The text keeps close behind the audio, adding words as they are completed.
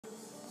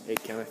Hey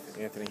Kenneth,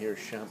 Anthony here,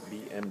 Champ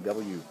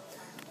BMW.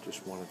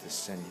 Just wanted to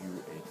send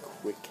you a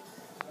quick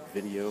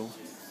video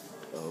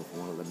of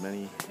one of the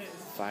many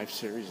 5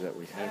 Series that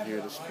we have here.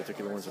 This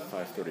particular one's a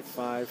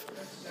 535.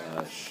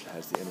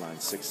 Has the inline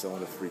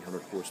 6-cylinder,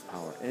 300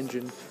 horsepower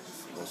engine.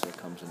 Also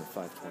comes in the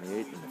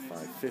 528 and the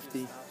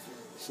 550.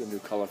 This is a new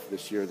color for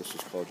this year. This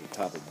is called your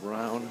Taba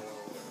Brown.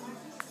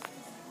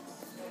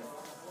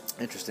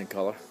 Interesting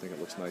color. I think it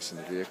looks nice in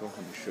the vehicle.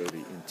 Let me show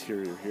the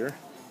interior here.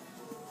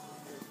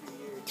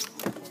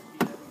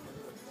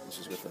 This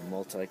has got the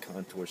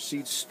multi-contour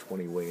seats,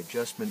 20-way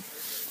adjustment.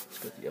 It's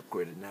got the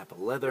upgraded Napa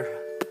leather.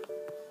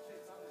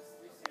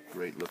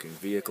 Great looking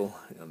vehicle.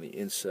 On the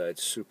inside,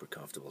 super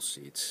comfortable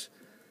seats.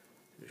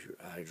 There's your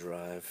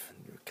iDrive,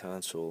 your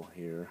console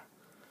here.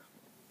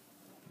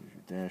 Here's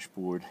your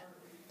dashboard.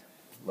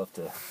 Love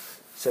to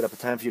set up a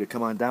time for you to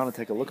come on down and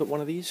take a look at one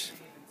of these.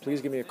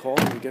 Please give me a call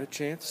when you get a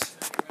chance.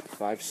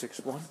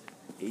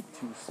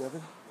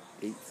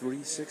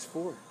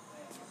 561-827-8364.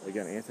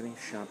 Again, Anthony,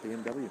 Champ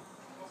BMW.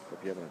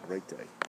 Hope you're having a great day.